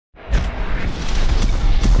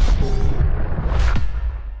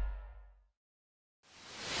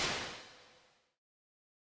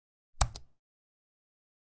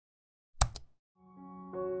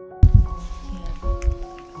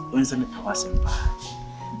when some powasem pa.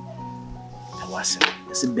 Powasem.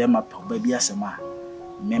 Ese be ma pa ba bi asem a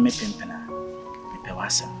me pempena. Me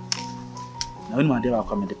powasem. Na when ma dey wa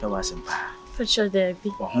come dey powasem pa. For sure there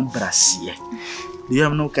be. Wa ho brasie. Dey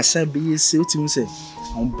am no kasa be ese otim se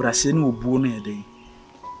ho brasie no obuo no ye dey.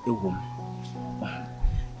 Ewom.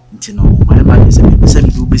 Ntino my man say me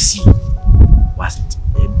do be see. Was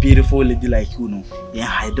a beautiful lady like you know. Yeah,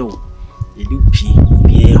 I do. They do pee.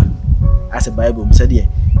 As a Bible said, yeah,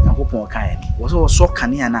 Yankopon kind. Was all so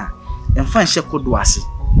canina. And find she could do as it.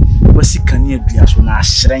 Was sick can near be as when I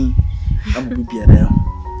shrine. I will be there.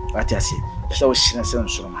 What I say, so she and so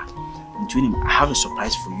between him, I have a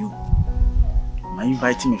surprise for you. My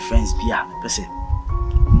inviting my friends be a person.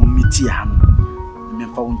 Mummy ham. Me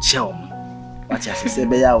found chel. What I say,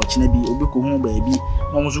 be out, Chinabi, Obiku home, baby.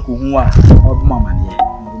 No one who are of mamma, dear.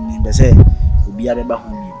 Me say, will be a baby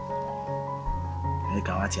home.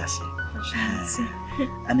 What I say.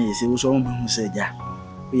 And he said, was all who said, yeah,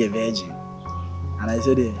 we are virgin. And I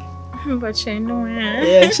said, but I know,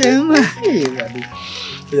 yes,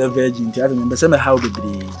 we are virgin. I remember some how the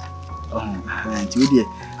day. Oh, and you did.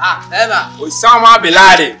 Ah, Emma, we saw my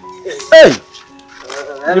beloved. Hey,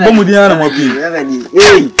 the Bomudiana,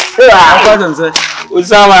 hey, I wasn't say,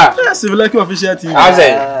 Usama, civil like official team. I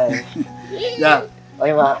say, yeah,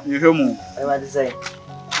 you hear more. I want to say.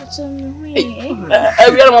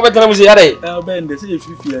 We are more better music. I'll bend the sea if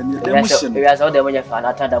you fear. We are so damn fan.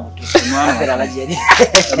 I tell them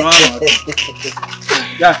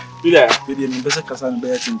yeah, we didn't better cast on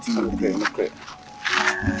bear team. Okay.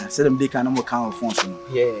 Said them they can no count function.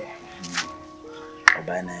 Yeah.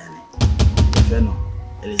 By nanny. Feno,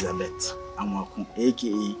 Elizabeth, I'm welcome,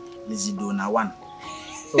 aka Lizidona 1.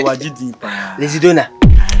 So, what did you pa? Lizidona.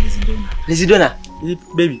 Lizidona.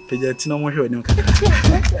 Baby, Pejatino mo show ni kaka.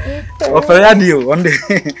 Oferiadio one day.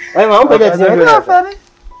 Why ma Pejatino?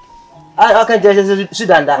 I can just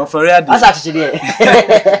Sudan da. Oferiadio. Asa actually.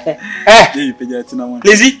 Baby, Pejatino mo.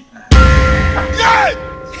 Lazy.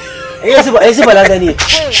 Esse balanga ni.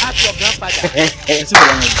 Esse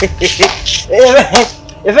balanga.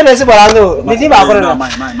 If esse balanga, ni ba ko na.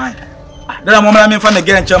 Mine. Then I'm going to find a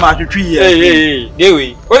girl chama to 3 years. Hey,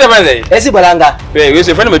 Dewi. What am I saying? Esse balanga. Hey, we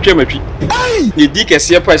say friend me tree. You dig a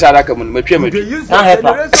see a price out come me tree. Na help.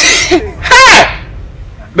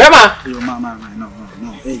 Bema. No.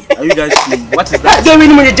 Hey, are you guys seeing? What is that? Don't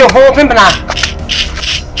win me the whole pimpana.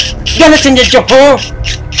 Gonna change your home.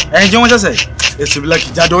 And you want to say? It's like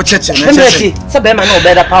Jado Church. So Bema no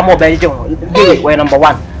better palm more better. We're number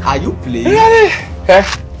 1. Are you playing? Okay.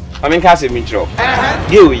 I mean, can't say me draw.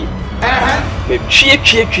 Dewi. Me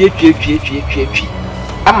twie.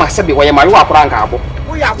 Ama sabe wa yamaru akora nkabo.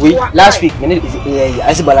 We last week me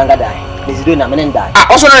ese balanga die. Lizidona me die. Ah,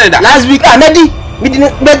 also no die. Last week nadi. Me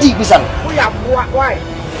nadi bisan. Why?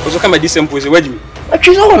 Also come this simple say wajimi.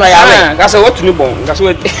 Atwi so na ya. Ngase what ni bon, ngase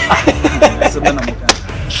what. Sabe na moka.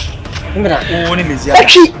 Mbona? Woni lezia.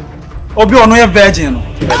 Atwi. Obi ono ye virgin no.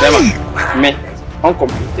 Me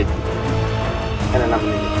uncompleted. And na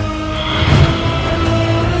me.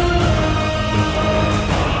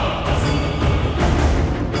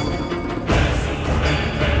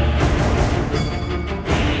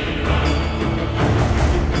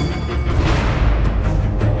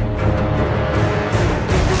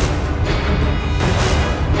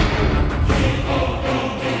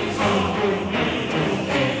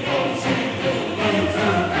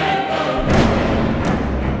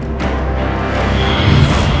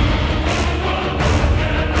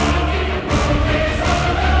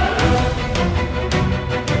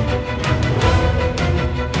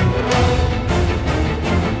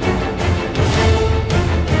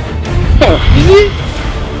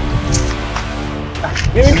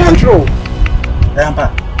 You control.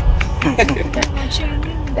 Rampa.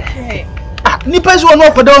 Nipa is one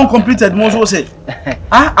up down completed most will say.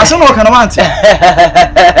 Ah, I saw no can want.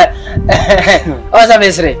 What's a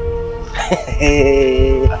mystery?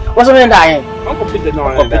 What's a man dying? Uncompleted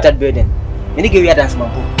no. Completed building. Many give you a dance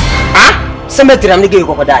man. Ah? Cemetery I'm the give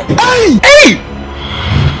you die. Hey!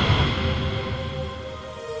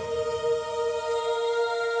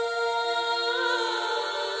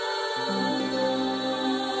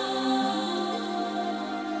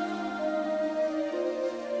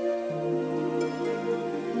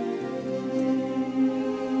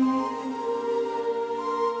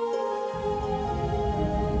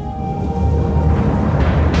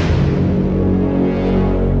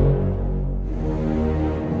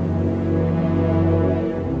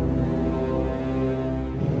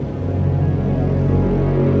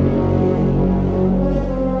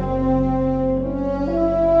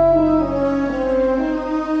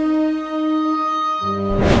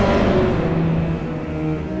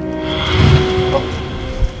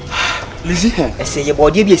 Lizzie, I say your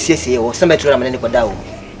body be a or cemetery and then down.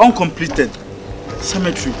 Uncompleted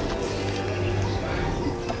cemetery.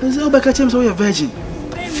 Is that back at him so you're virgin?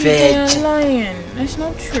 They're lying. That's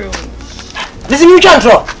not true. Listen, you can't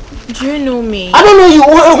draw. Do you know me? I don't know you.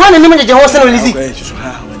 One name is Johnson or Lizzie.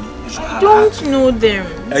 I don't know them.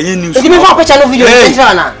 Any news? Give me one picture of video.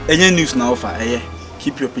 Any news now for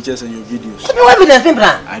keep your pictures and your videos. You have evidence,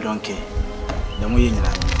 I don't care. The more you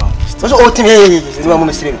found. What's all thing here? You are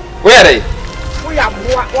Muslim. Where are they?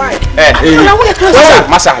 Why?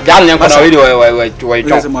 Massa, down young video.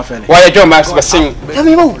 Why John Master sing? Tell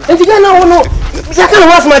me more. And you don't know. I can't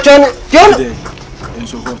watch my channel. John. And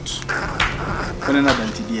so what? When another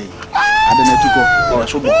today. I don't know to go. Or I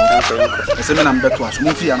should go. I said, I'm back to us.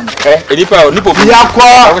 Move here. Nipple.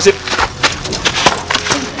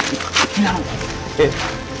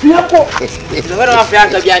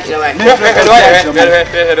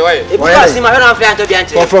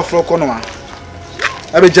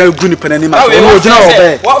 I be just going to pen any man.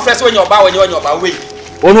 What first when you're bow when you're on your bow way?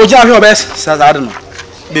 Oh no, your best, says I don't know.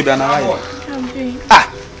 Baby, and I.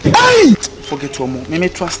 Forget one more. Me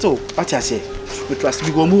trust you. What I say? We trust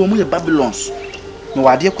we go move Babylons. No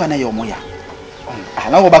idea when I am moya. I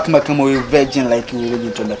now go back to my virgin like you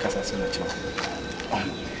will to make us as much.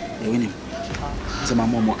 You win him. It's a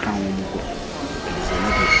mamma crown.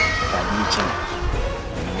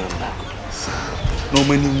 No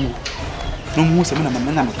money. No more say na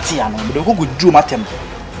man tia no but go do matem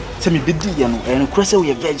say me bedi ye no en cross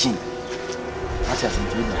we virgin ati ase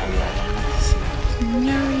nti be hayi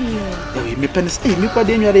no me pen say me kwa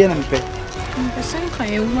de nware ye na me pe person kan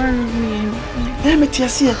e war me me tia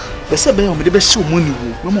se be se be o me de be show money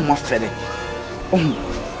wo me mo fere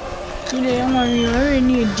ile ya ma mi ore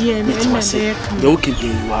ni edi e me na de the okay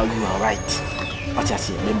you are right ati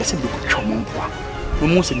ase me se be ko twom mpoa no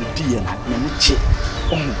mo se me di ye na me che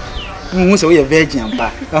who say we are virgin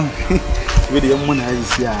pa we dey money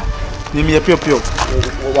is here me me pure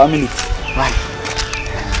 1 minute right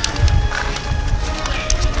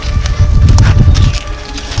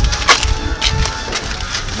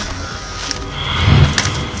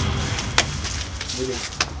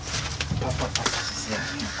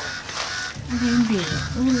baby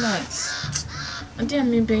relax and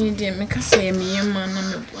then me baby me ka say me yema na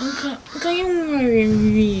me anka you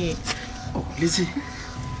worry oh Lizzie.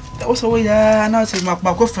 Also, yeah, now say my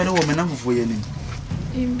fellow woman for you.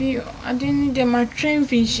 Baby, I didn't need my train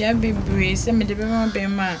fish, baby. Send me the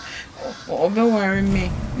man or worry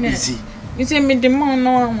me. Easy. You say me the man,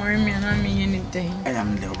 no one worry me, and I mean anything. I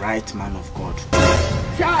am the right man of God.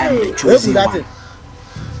 I am the chosen one.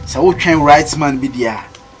 So, what can right man be there?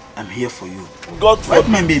 I'm here for you. God, right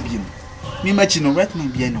man, baby. Me matching no right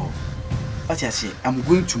man, be no. What I say, I'm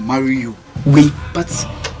going to marry you. We, but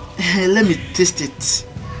let me taste it.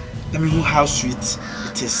 Let me know how sweet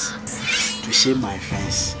it is to share my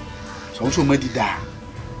friends. So also me did that.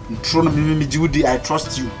 Me Judy, I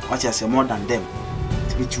trust you. What you say more than them.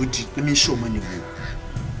 Me Judy, let me show money.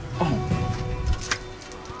 Oh.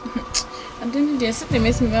 I didn't dare say they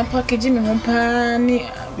mess me packaging me home pani.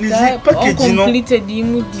 Packaging no. Completed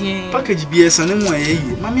the package BS and mo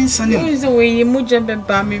eh. Mama send him. Is the way you muja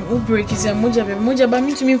beba me u break is a muja ba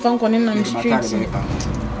me to me fan konen na street.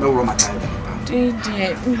 No room at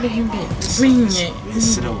Baby, bring it.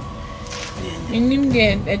 You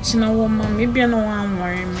get a china woman, maybe I know one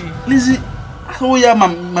worry me. Lizzie, how ya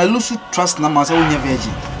my lose trust na man say we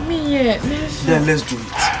virgin. Me yeah, then let's do it.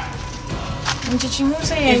 And you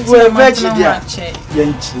say if we're virgin there.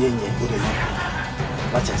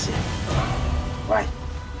 What I say? Why?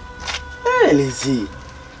 Hey Lizzie.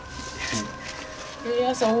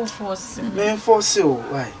 Yes, I will force him. Me force you.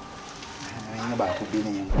 Why? I know about could be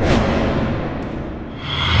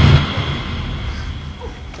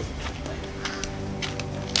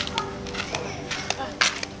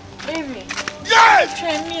baby. Yes!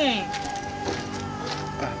 Try me.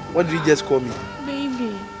 What did you just call me?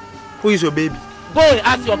 Baby. Who is your baby? Go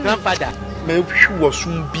ask your grandfather. Me was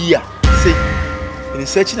soon beer. Say, in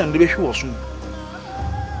searching and the baby was soon.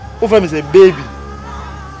 Over me say baby.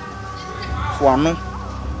 For no,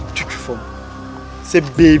 for say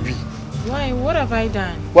baby. Why? What have I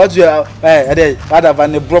done? What you have? What have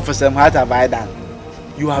I prophecy? What have I done?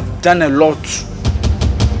 You have done a lot.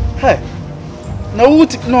 Hey. No,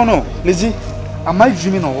 Lizzie, am I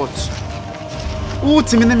dreaming or what? Who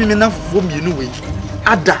to me enough for me anyway?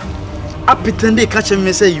 Ada, I pretend they catch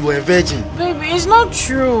me say you are a virgin. Baby, it's not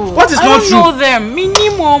true. What is not true? I don't know them.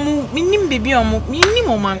 Minim baby,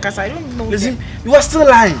 minim man, cause I don't know Lizzie, them. you are still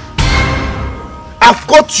lying. I've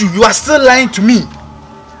got you. You are still lying to me.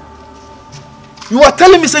 You are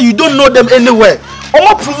telling me say you don't know them anywhere.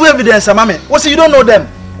 What prove evidence, mama? What say you don't know them?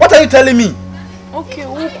 What are you telling me? Okay,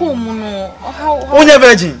 how? Only a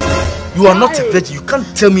virgin. You are not a virgin. You can't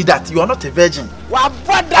tell me that. You are not a virgin.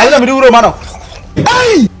 I don't know Romano.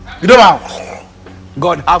 Hey! You don't know.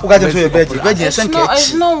 God, I've got to be a virgin.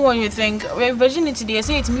 It's not what you think. Virginity, they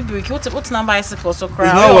say it's me break. What's not bicycle? So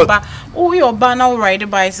cry. Oh, your bar now ride a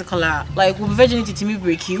bicycle. Like with virginity, to me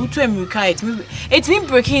break you to a muka. It's me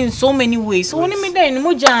breaking in so many ways. So only me there,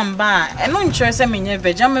 no jamba. I'm not interested in a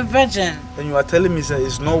virgin. I'm a virgin. And you are telling me, sir,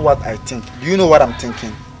 it's not what I think. Do you know what I'm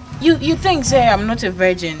thinking? You think, sir, I'm not a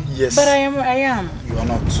virgin? Yes. But I am. You are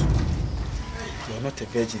not. You are not a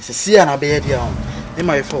virgin. See, I'm a baby. In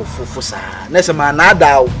my for sir. Next man, I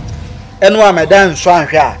doubt. And one my dance swan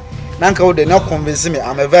here. Nanka they not convince me.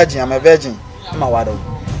 I'm a virgin. I'm a virgin. I'm a waddle.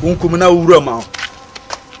 Unkumina Urama.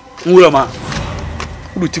 Urama.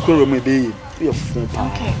 Who took over my baby?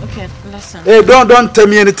 Okay, listen. Hey, don't tell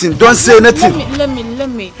me anything. Don't say anything. Let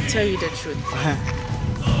me tell you the truth.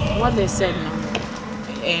 What they said now.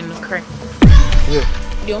 And correct. Yeah.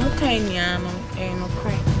 The only kind and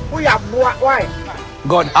correct. Why?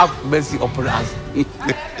 God have mercy upon us.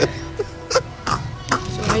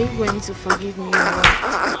 So are you going to forgive me?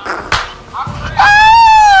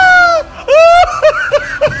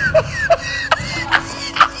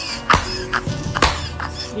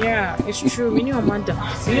 Yeah, it's true. We knew a mother.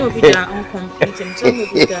 We knew we are incomplete and tell me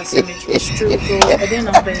that it's true. So I didn't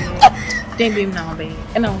obey. Then be now obey.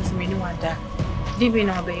 And I was many one that. Didn't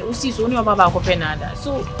now obey. We see so only about Copenhagen.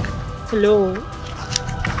 So hello.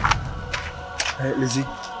 Lizzie,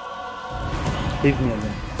 leave me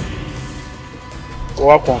alone.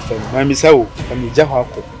 What confirm? My miss, how? I'm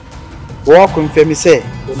Jahako. What confirm? Me say,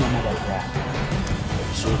 don't know that.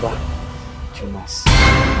 It's over. Between us,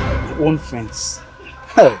 your own friends.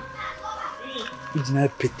 Hey, you did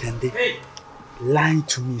not pretend, lying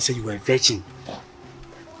to me, say you were a virgin.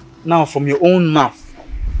 Now, from your own mouth,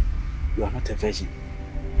 you are not a virgin.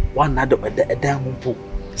 One another at the diamond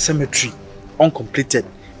cemetery, uncompleted.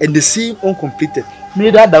 And the same uncompleted.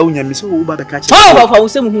 Made that down your miss over the catch. Oh, I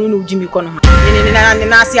was saying, who Jimmy Connor.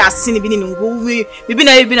 And I see a sin being in we been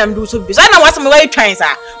and do so. I know what's my way trying,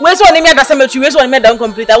 sir. Where's one made the cemetery? Where's one made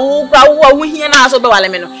uncomplete? Oh, we hear now so bad.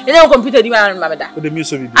 And then completed you and Mamma. With the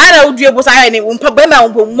music, I know you was I and Pabema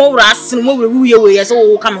more as and more we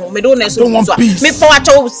so come home. Me don't want peace. Me for a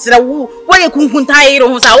chose, why you couldn't tie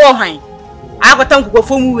on our I got to go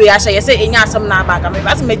for me. I say, in some nabag. I'm a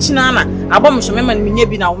machinama. I bomb some men in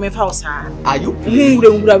be now, my house. Are you? Who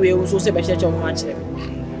will so say, but you much.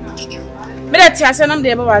 But I said, I'm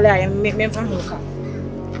there, but I am me from home.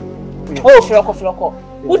 Oh, Floco.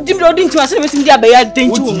 Who didn't answer with me? I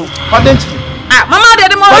didn't you? Ah, Mamma,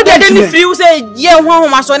 the more than if you say, yeah,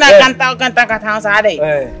 one was when I can't talk at house. Are they?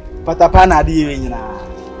 Patapana, dear.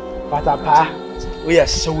 Patapa. We are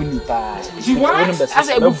so nipa. I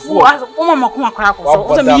said before, Mama come crack.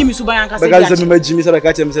 So me so buy because Jimmy said I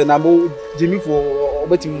catch him say na Jimmy for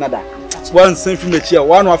obetim nada. One same from the chair,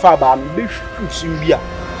 one of our bam be bia.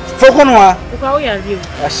 For kono Because we are you.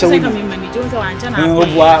 I show you.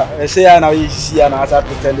 I say na you see na as I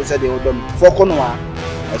pretend they said they would done. For kono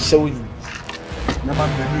I show you. Na man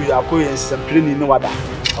be you akoye some training no wada.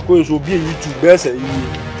 Akoye so be YouTube best you.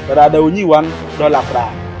 But I only $1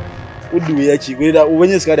 pra. What do we achieve? When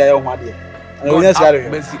you scared, I want it. And when you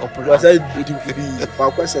scared, I said it will be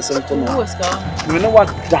for questions. You know what?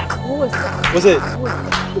 That was it.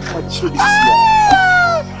 What should this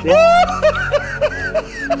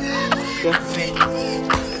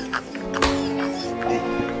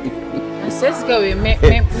says go me to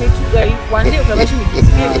go one day for me to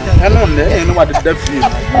I know what the deaf is.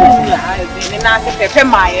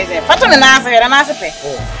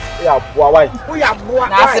 Yeah, why?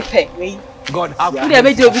 God, how could I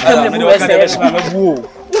make you become the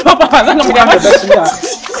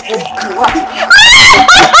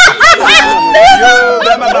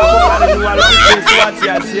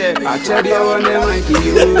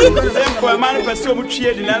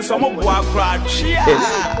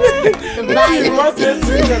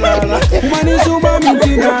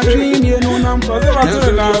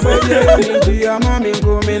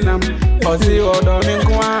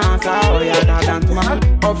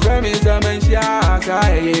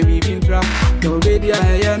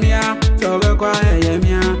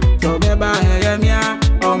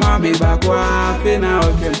Oh, mommy, back wa, pina,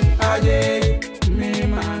 okay. Aje, me,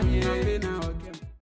 man.